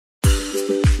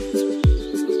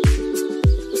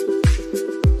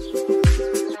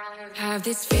have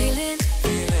this feeling,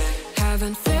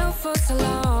 haven't felt for so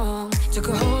long. Took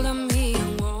a hold on me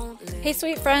and won't let. Hey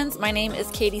sweet friends, my name is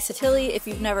Sottile. If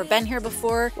you've never been here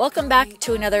before, welcome back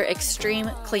to another extreme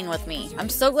clean with me. I'm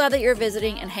so glad that you're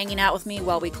visiting and hanging out with me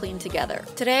while we clean together.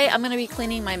 Today I'm going to be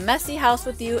cleaning my messy house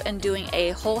with you and doing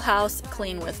a whole house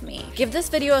clean with me. Give this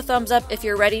video a thumbs up if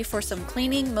you're ready for some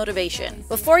cleaning motivation.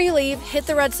 Before you leave, hit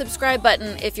the red subscribe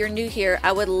button if you're new here.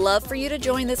 I would love for you to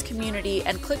join this community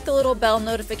and click the little bell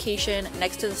notification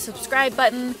next to the subscribe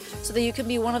button so that you can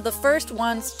be one of the first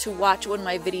ones to watch when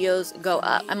my videos go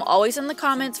up. I'm always in the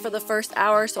comments for the first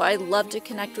hour, so I'd love to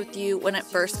connect with you when it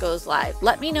first goes live.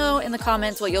 Let me know in the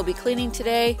comments what you'll be cleaning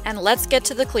today, and let's get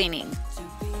to the cleaning.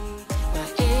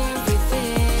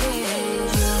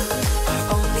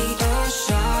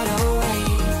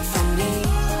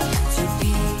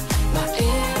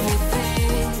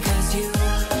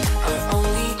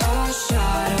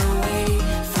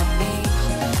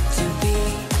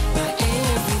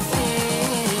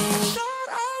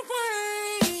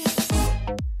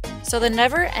 So the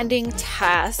never-ending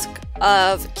task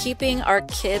of keeping our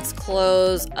kids'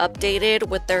 clothes updated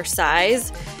with their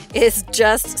size is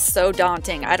just so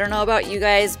daunting. I don't know about you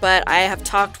guys, but I have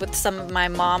talked with some of my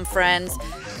mom friends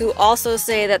who also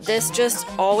say that this just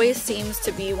always seems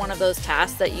to be one of those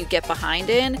tasks that you get behind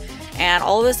in, and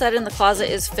all of a sudden the closet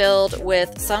is filled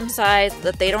with some size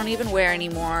that they don't even wear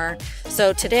anymore.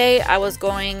 So today I was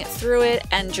going through it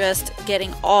and just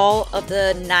getting all of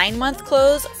the 9-month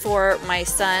clothes for my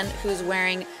son, who's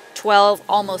wearing 12,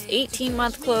 almost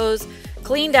 18-month clothes,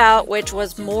 cleaned out, which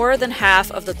was more than half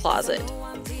of the closet.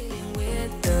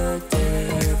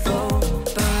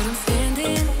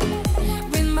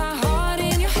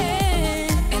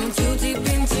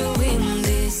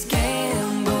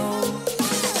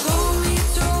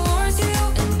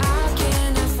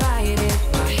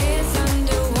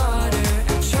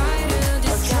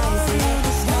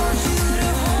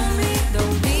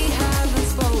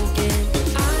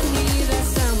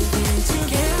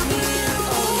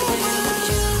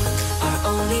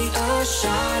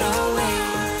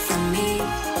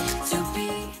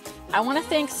 I want to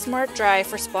thank Smart Dry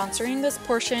for sponsoring this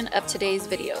portion of today's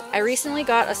video. I recently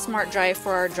got a Smart Dry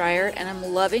for our dryer, and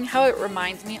I'm loving how it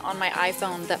reminds me on my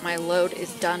iPhone that my load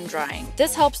is done drying.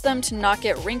 This helps them to not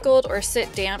get wrinkled or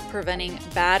sit damp, preventing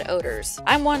bad odors.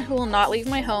 I'm one who will not leave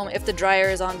my home if the dryer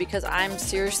is on because I'm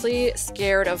seriously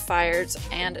scared of fires,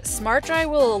 and Smart Dry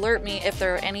will alert me if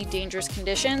there are any dangerous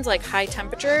conditions like high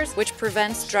temperatures, which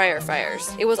prevents dryer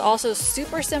fires. It was also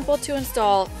super simple to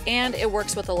install, and it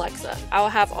works with Alexa. I will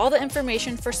have all the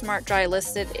information for Smart Dry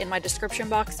listed in my description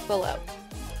box below.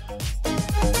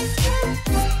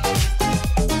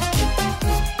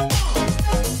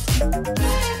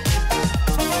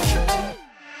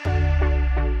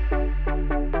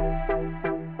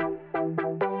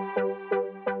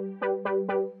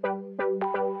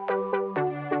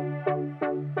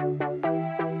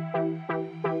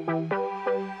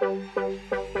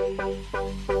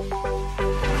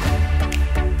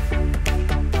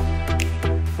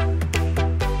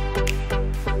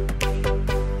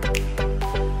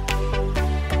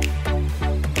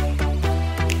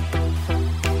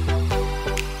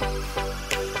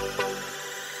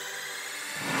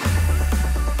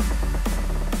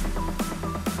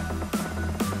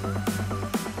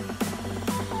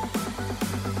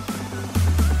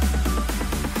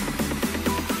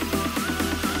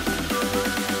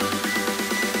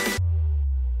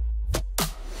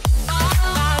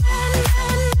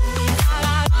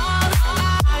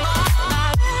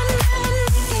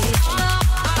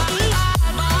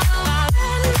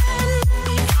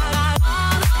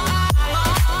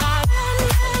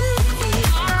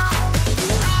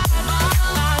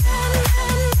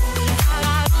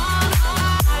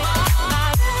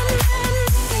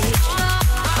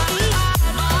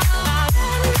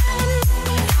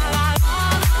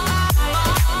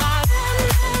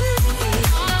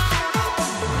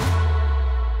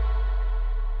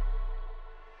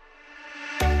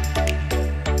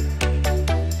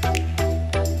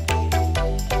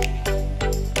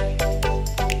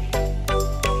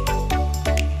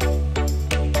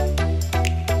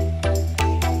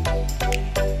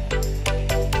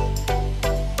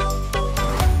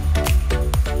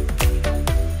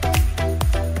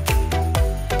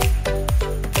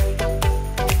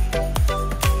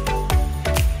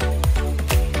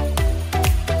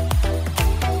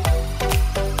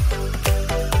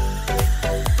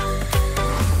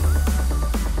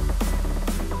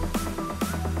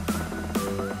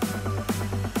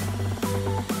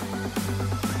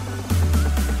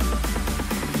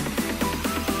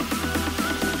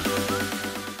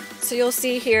 So you'll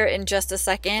see here in just a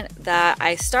second that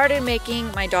I started making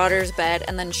my daughter's bed,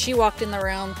 and then she walked in the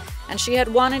room and she had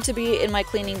wanted to be in my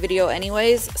cleaning video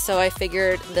anyways, so I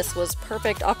figured this was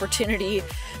perfect opportunity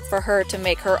for her to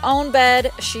make her own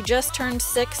bed. She just turned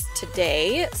 6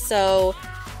 today, so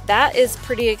that is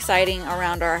pretty exciting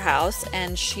around our house,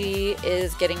 and she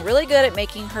is getting really good at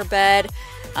making her bed.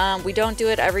 We don't do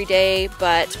it every day,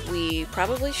 but we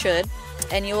probably should.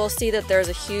 And you will see that there's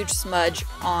a huge smudge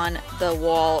on the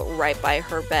wall right by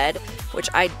her bed, which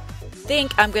I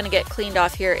think I'm gonna get cleaned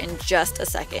off here in just a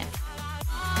second.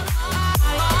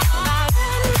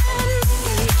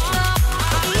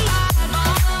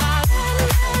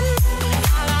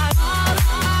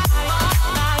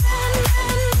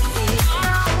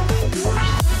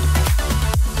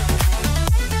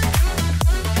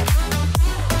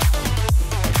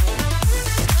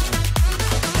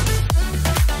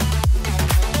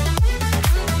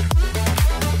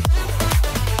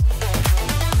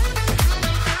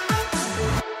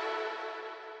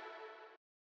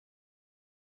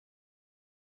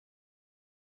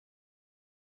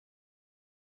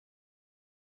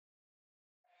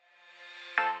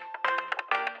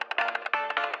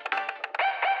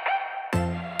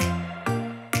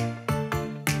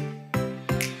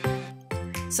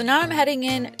 So now I'm heading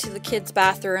in to the kids'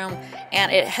 bathroom,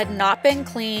 and it had not been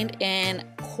cleaned in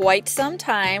quite some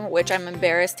time, which I'm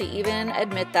embarrassed to even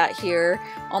admit that here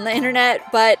on the internet,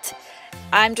 but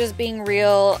I'm just being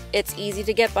real. It's easy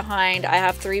to get behind. I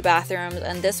have 3 bathrooms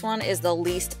and this one is the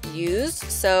least used,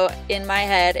 so in my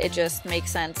head it just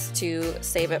makes sense to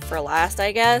save it for last,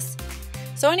 I guess.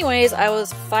 So anyways, I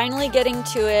was finally getting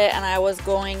to it and I was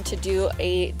going to do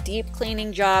a deep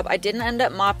cleaning job. I didn't end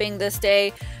up mopping this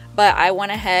day, but I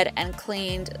went ahead and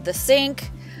cleaned the sink,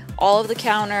 all of the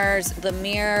counters, the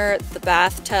mirror, the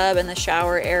bathtub, and the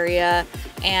shower area,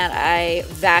 and I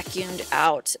vacuumed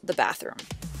out the bathroom.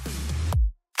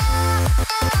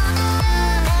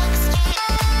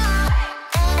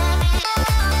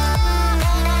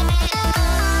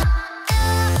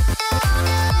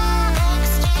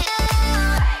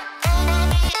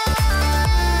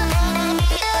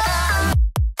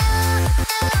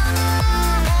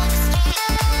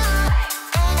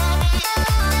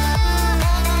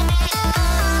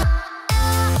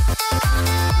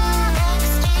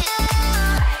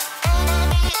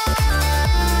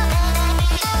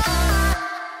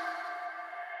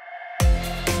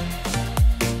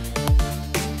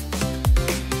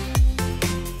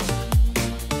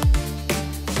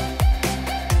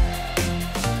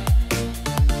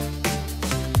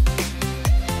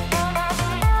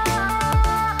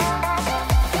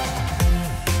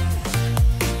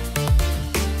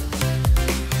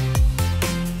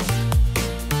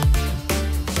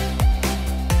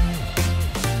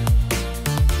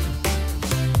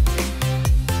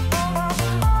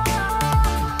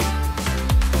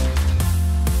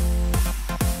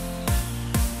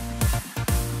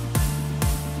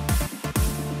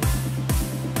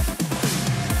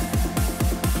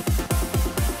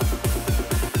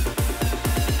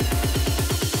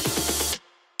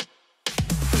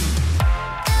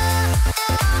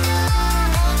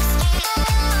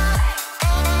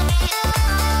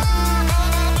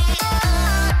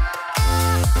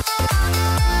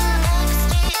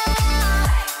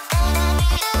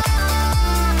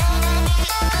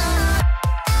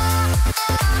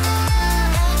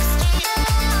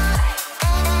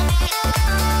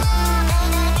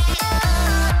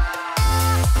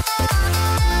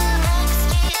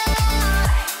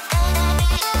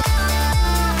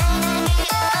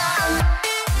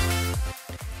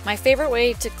 My favorite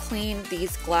way to clean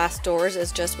these glass doors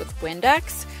is just with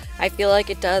Windex. I feel like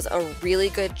it does a really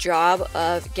good job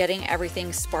of getting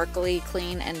everything sparkly,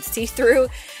 clean, and see-through,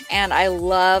 and I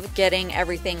love getting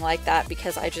everything like that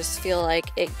because I just feel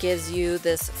like it gives you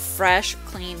this fresh,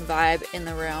 clean vibe in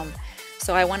the room.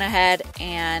 So I went ahead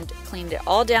and cleaned it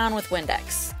all down with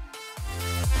Windex.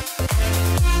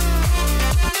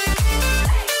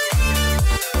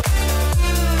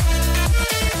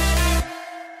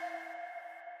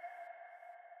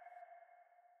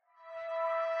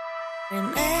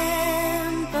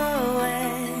 Remember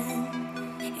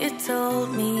when you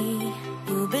told me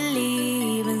you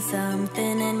believe in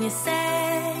something and you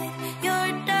said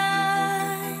you're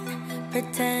done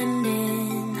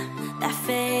pretending that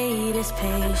fate is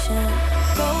patient.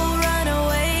 Go run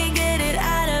away, get it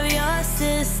out of your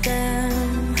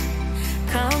system.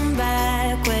 Come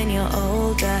back when you're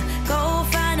older. Go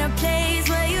find a place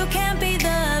where you can't be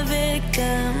the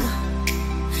victim.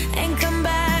 And come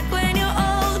back when you're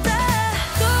older.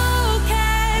 Go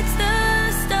catch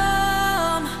the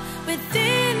storm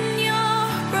within your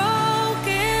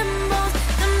broken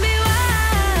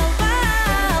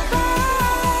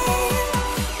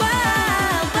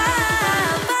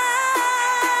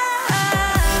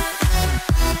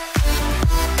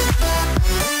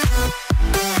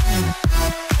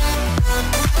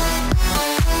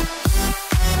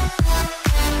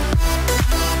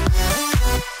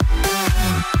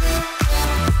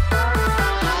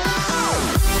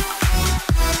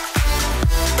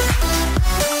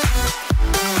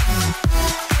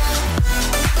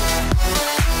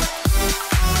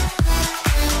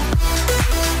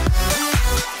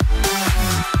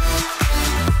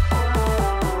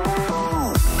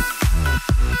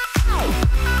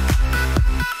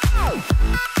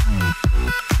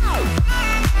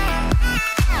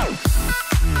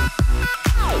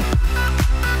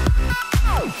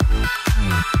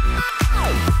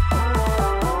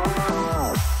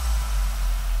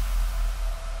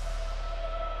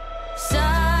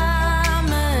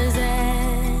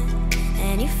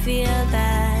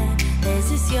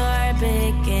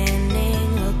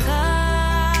beginning will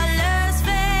colors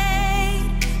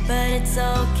fade, but it's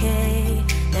okay,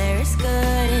 there is good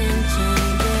in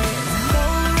changes. Go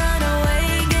run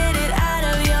away, get it out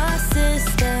of your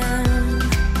system.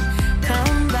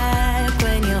 Come back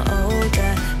when you're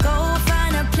older. Go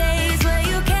find a place where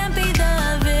you can't be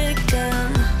the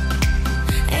victim.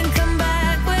 And come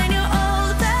back when you're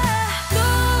older.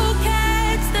 Go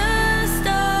catch the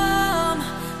storm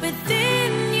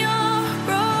within your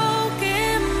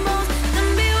broken bones. And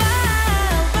be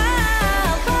wild,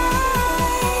 wild, wild,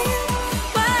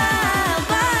 wild, wild,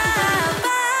 wild.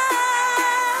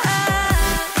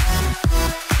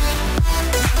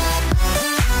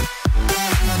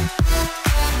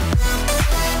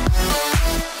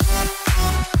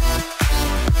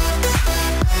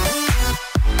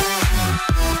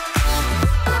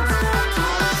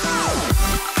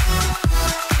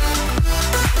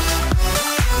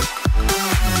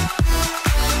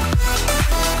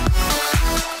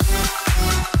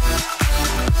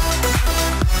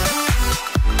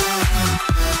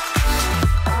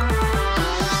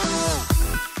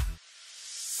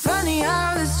 Funny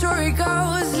how the story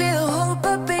goes, little hope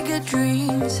but bigger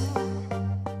dreams.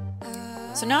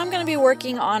 So now I'm going to be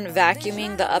working on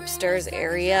vacuuming the upstairs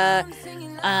area.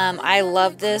 I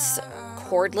love this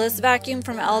cordless vacuum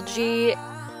from LG.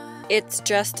 It's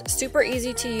just super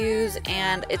easy to use,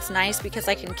 and it's nice because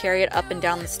I can carry it up and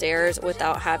down the stairs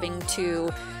without having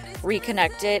to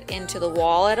reconnect it into the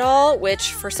wall at all,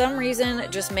 which for some reason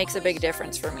just makes a big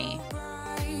difference for me.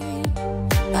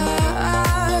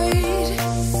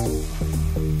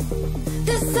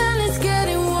 The sun is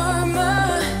getting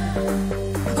warmer.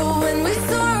 Oh, when we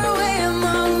soar away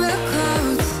among the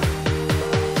clouds,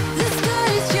 the sky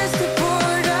is just a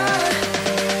border.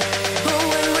 Oh,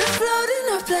 when we're floating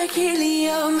up like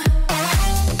helium.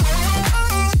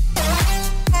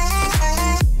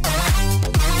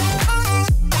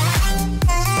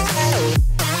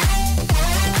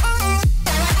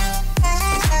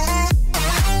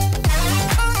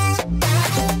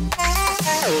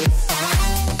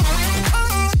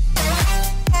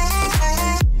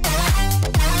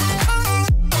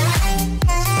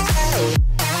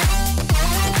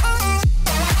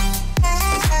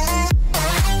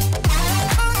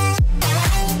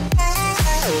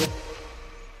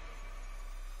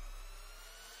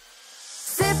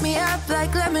 Sip me up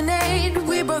like lemonade.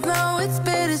 We both know it's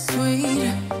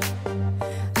bittersweet.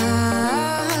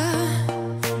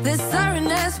 The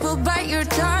sorrowness will bite your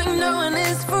tongue. No one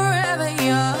is forever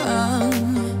young.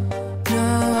 No.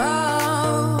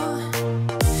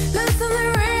 Listen to the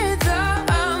rhythm.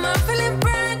 I'm feeling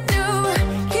brand new.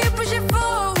 Keep pushing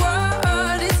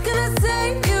forward. It's gonna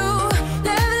save you.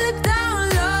 Never look down,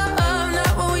 love.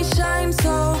 Not when we shine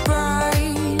so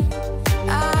bright.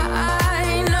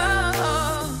 I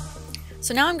know.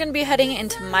 So now I'm going to be heading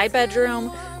into my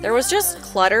bedroom. There was just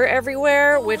clutter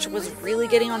everywhere, which was really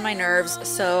getting on my nerves.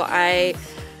 So I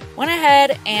went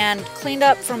ahead and cleaned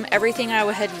up from everything I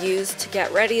had used to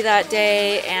get ready that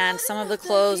day, and some of the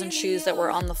clothes and shoes that were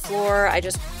on the floor, I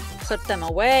just put them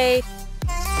away.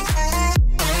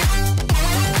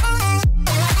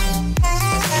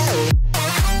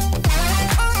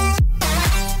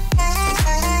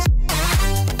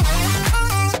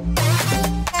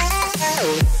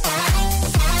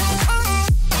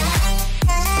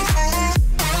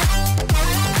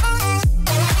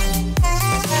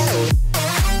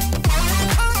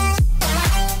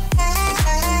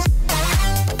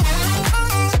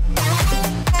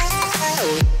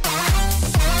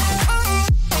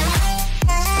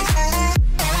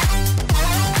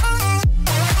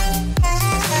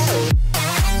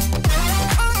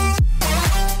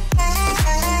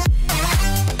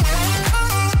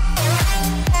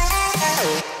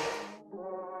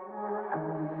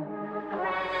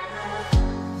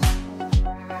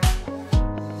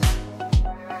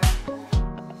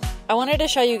 I wanted to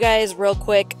show you guys real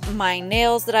quick my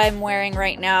nails that I'm wearing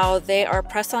right now. They are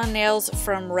press-on nails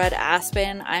from Red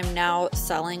Aspen. I'm now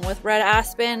selling with Red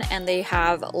Aspen, and they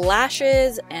have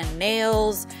lashes and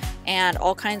nails and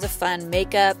all kinds of fun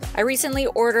makeup. I recently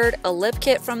ordered a lip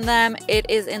kit from them. It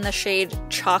is in the shade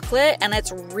Chocolate, and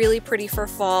it's really pretty for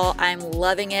fall. I'm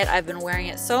loving it. I've been wearing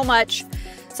it so much.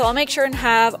 So I'll make sure and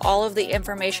have all of the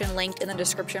information linked in the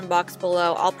description box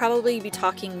below. I'll probably be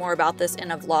talking more about this in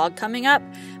a vlog coming up,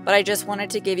 but I just wanted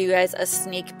to give you guys a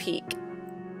sneak peek.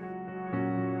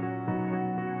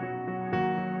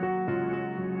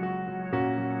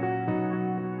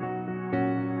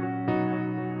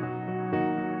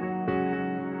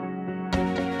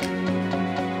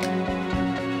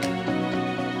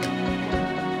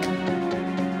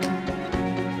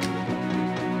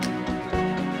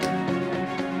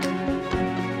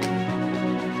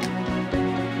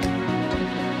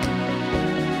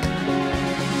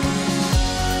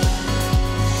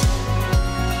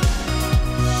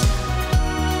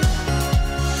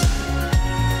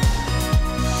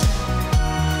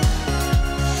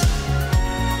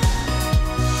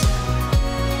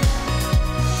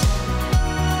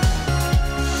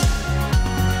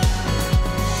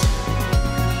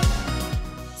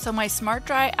 So my Smart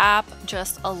Dry app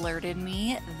just alerted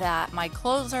me that my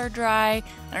clothes are dry.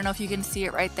 I don't know if you can see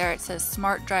it right there. It says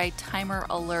Smart Dry Timer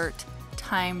Alert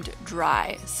Timed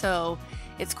Dry. So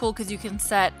it's cool because you can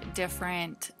set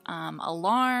different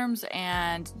alarms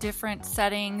and different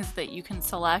settings that you can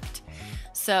select.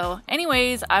 So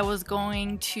anyways, I was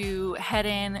going to head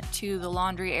in to the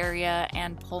laundry area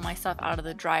and pull my stuff out of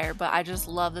the dryer, but I just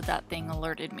love that that thing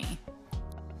alerted me.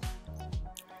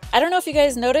 I don't know if you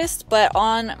guys noticed, but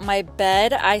on my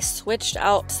bed, I switched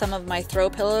out some of my throw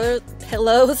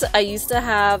pillows. I used to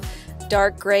have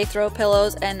dark gray throw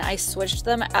pillows, and I switched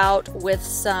them out with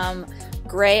some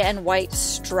gray and white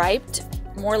striped,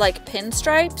 more like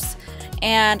pinstripes,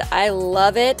 and I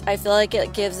love it. I feel like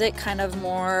it gives it kind of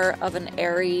more of an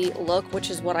airy look, which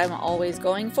is what I'm always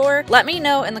going for. Let me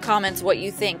know in the comments what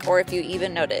you think, or if you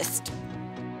even noticed.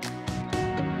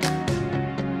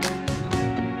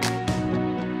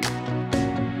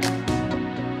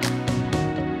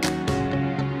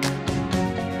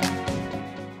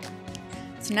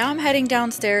 So now I'm heading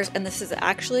downstairs, and this is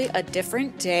actually a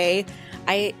different day.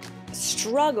 I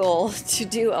struggle to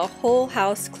do a whole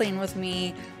house clean with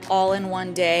me all in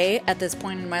one day at this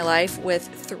point in my life with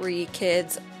 3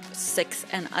 kids, 6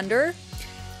 and under.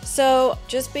 So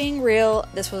just being real,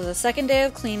 this was the second day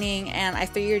of cleaning, and I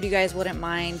figured you guys wouldn't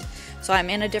mind. So I'm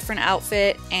in a different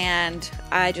outfit, and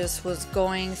I just was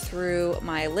going through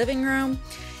my living room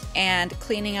and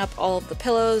cleaning up all of the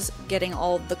pillows, getting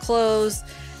all of the clothes.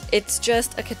 It's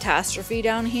just a catastrophe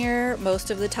down here most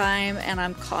of the time, and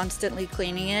I'm constantly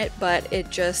cleaning it, but it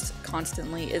just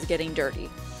constantly is getting dirty.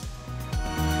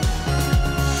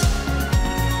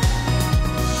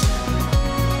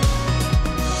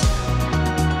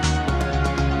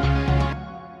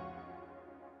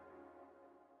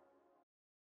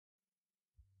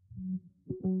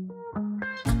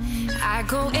 I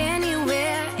go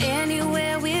anywhere,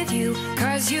 anywhere with you,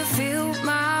 'cause you fill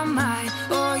my mind,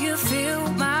 or you fill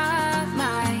my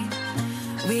mind.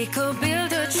 We could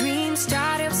build a dream,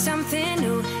 start up something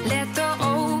new. Let the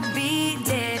old be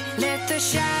dead, let the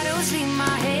shadows leave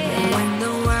my head. When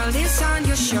the world is on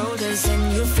your shoulders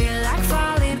and you feel like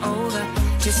falling over,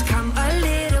 just come a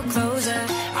little closer.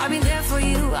 I'll be there for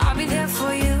you, I'll be there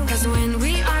for you. 'Cause when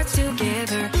we are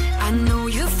together, I know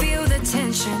you feel the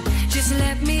tension. Just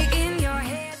let me in your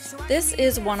head. This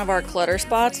is one of our clutter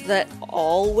spots that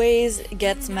always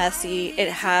gets messy.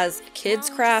 It has kids'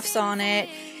 crafts on it.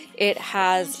 It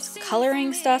has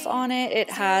coloring stuff on it. It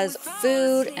has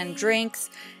food and drinks.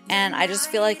 And I just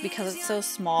feel like because it's so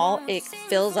small, it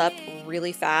fills up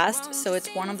really fast. So it's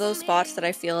one of those spots that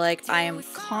I feel like I am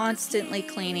constantly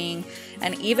cleaning.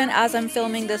 And even as I'm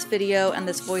filming this video and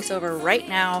this voiceover right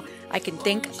now, I can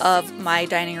think of my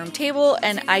dining room table,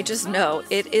 and I just know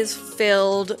it is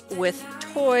filled with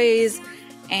toys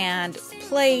and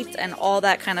plates and all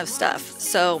that kind of stuff.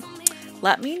 So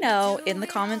let me know in the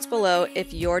comments below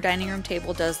if your dining room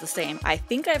table does the same. I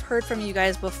think I've heard from you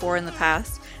guys before in the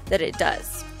past that it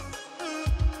does.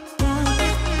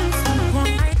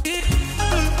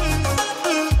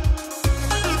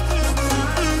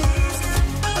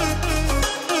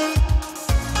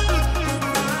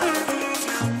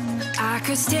 I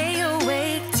could stay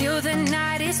awake till the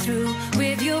night is through,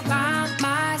 with you by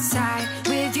my side,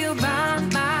 with you by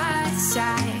my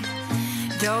side.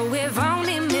 Though we've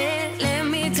only met, let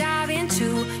me dive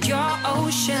into your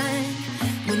ocean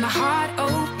with my heart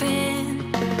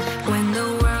open. When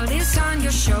the world is on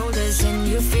your shoulders and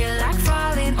you feel like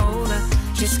falling over,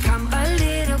 just come a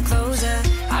little closer.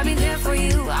 I'll be there for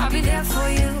you, I'll be there for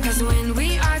you. 'Cause when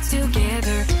we are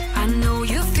together, I know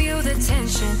you feel the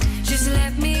tension. Just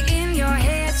let me in your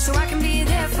head so I can be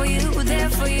there for you, there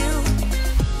for you.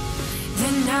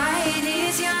 The night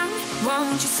is young,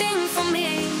 won't you sing for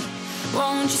me?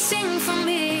 Won't you sing for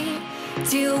me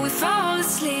till we fall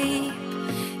asleep?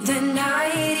 The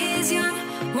night is young,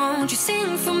 won't you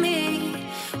sing for me?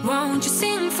 Won't you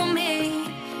sing for me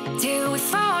till we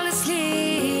fall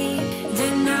asleep?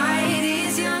 The night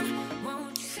is young.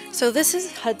 So this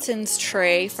is Hudson's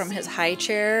tray from his high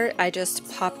chair. I just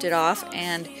popped it off,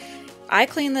 and I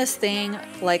clean this thing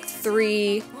like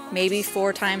 3, maybe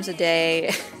 4 times a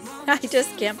day. I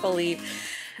just can't believe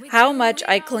how much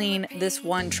I clean this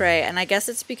one tray, and I guess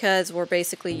it's because we're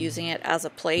basically using it as a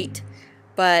plate.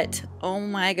 But oh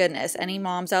my goodness, any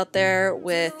moms out there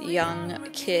with young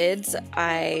kids,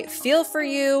 I feel for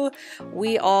you.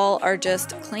 We all are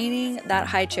just cleaning that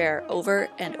high chair over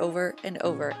and over and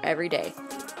over every day.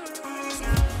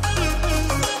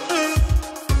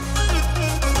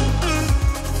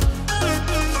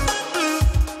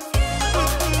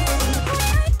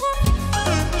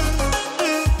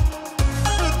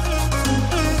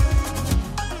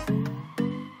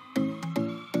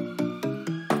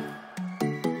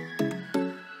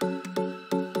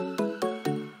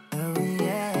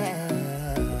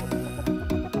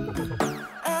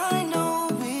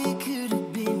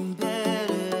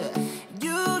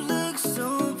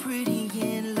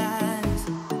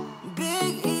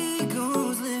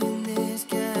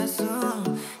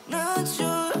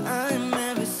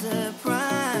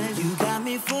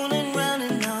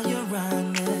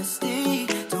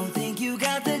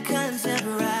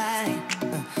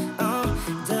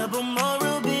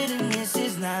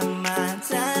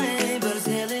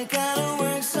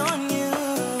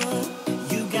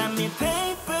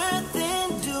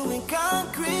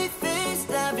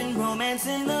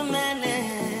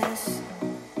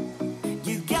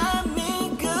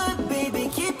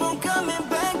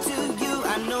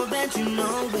 you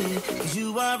know it, 'cause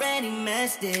you already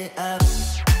messed it up.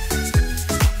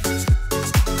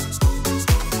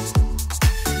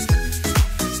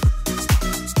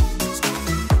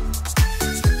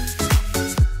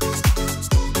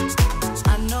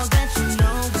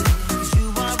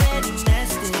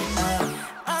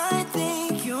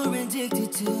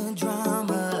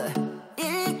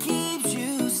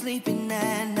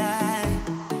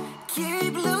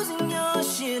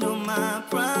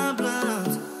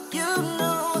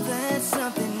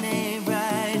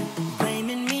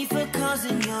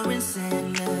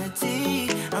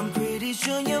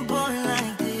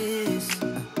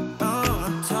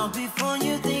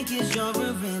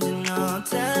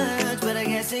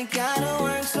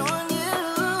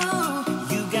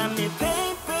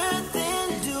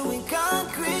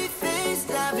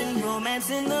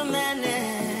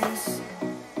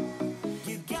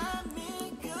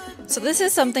 So this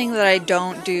is something that I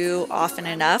don't do often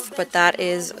enough, but that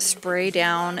is spray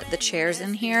down the chairs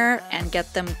in here and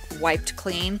get them wiped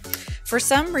clean. For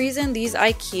some reason, these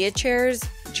IKEA chairs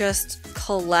just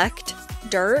collect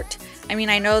dirt. I mean,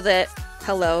 I know that,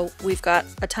 hello, we've got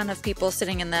a ton of people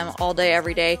sitting in them all day,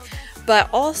 every day, but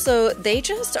also they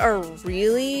just are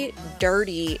really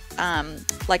dirty.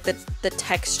 Like the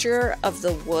texture of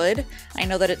the wood, I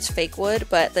know that it's fake wood,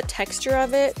 but the texture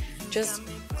of it just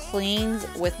cleans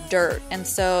with dirt, and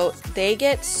so they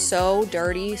get so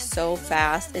dirty so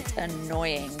fast, it's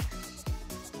annoying.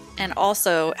 And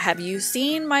also, have you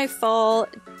seen my fall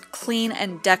clean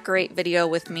and decorate video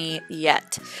with me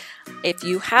yet? If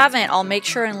you haven't, I'll make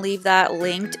sure and leave that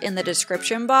linked in the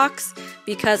description box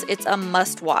because it's a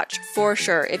must watch for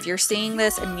sure. If you're seeing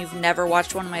this and you've never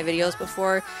watched one of my videos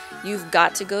before, you've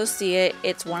got to go see it.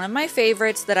 It's one of my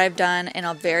favorites that I've done in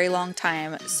a very long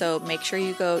time. So make sure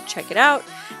you go check it out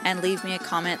and leave me a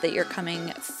comment that you're coming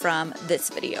from this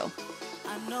video.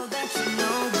 I know that you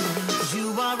know it,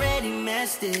 you already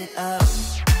messed it up.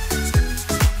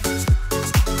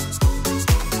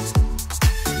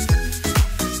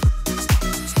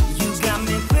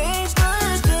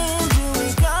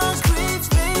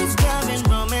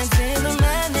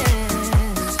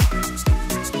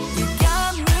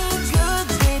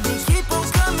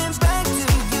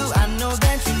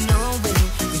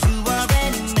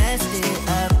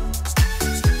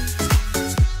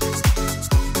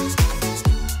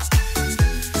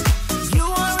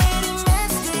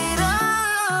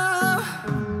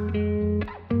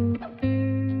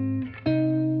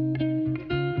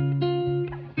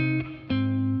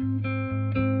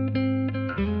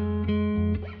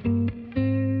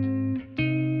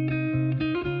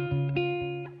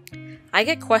 I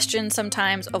get questions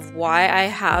sometimes of why I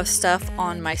have stuff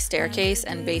on my staircase,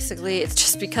 and basically it's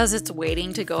just because it's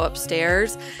waiting to go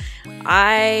upstairs.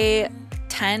 I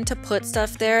tend to put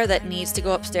stuff there that needs to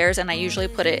go upstairs, and I usually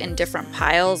put it in different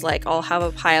piles. Like I'll have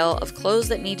a pile of clothes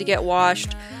that need to get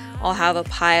washed, I'll have a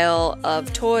pile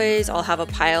of toys, I'll have a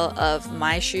pile of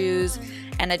my shoes,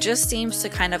 and it just seems to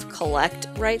kind of collect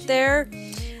right there.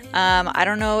 I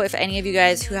don't know if any of you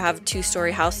guys who have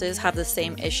two-story houses have the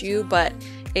same issue, but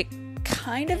it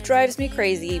kind of drives me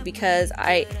crazy because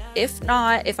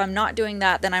if I'm not doing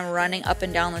that, then I'm running up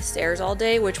and down the stairs all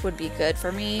day, which would be good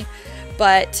for me.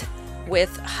 But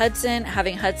with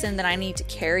having Hudson, then I need to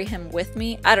carry him with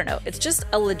me. I don't know. It's just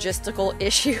a logistical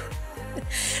issue.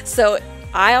 So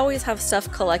I always have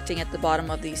stuff collecting at the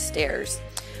bottom of these stairs.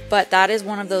 But that is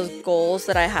one of those goals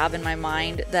that I have in my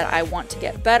mind that I want to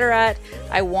get better at.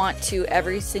 I want to,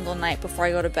 every single night before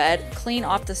I go to bed, clean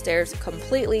off the stairs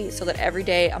completely so that every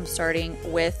day I'm starting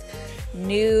with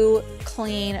new,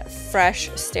 clean, fresh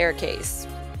staircase.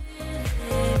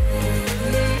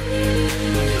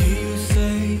 You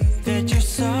say that you're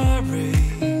sorry.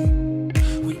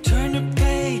 We turn the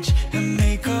page and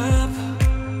make up.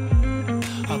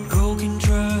 Our broken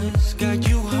trust got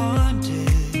you haunted.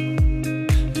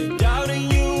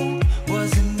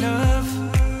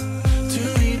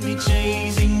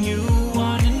 Chasing you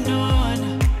on and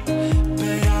on,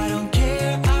 but I don't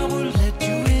care, I will let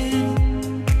you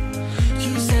in.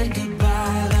 You said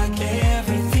goodbye like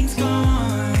everything's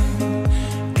gone.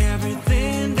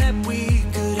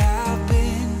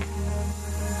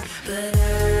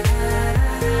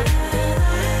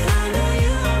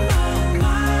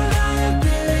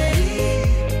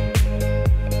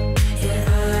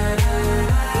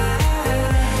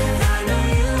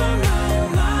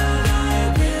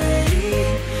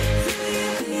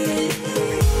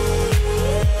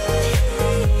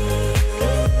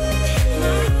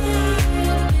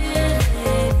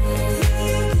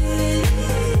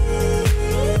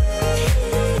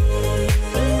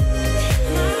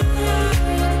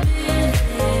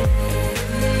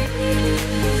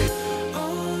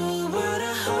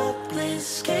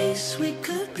 we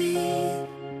could be.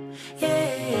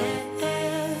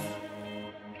 Yeah.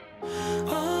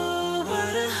 Oh,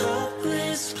 what a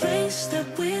hopeless place that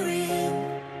we're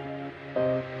in.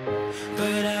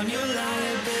 But I'm your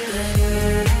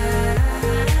liability.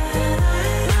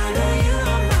 I know you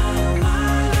are my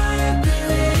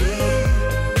liability.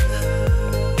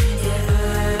 Yeah,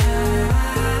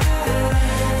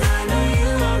 I know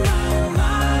you are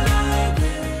my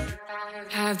liability.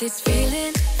 Have this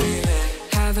feeling,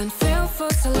 haven't felt for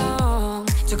so long.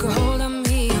 Took a hold on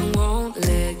me and won't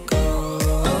let go.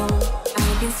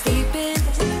 I've been sleeping,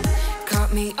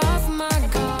 caught me off my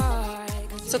guard.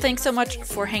 So thanks so much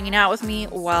for hanging out with me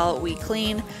while we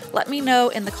clean. Let me know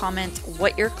in the comments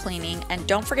what you're cleaning, and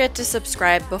don't forget to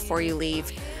subscribe before you leave.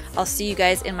 I'll see you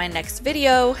guys in my next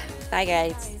video. Bye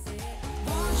guys.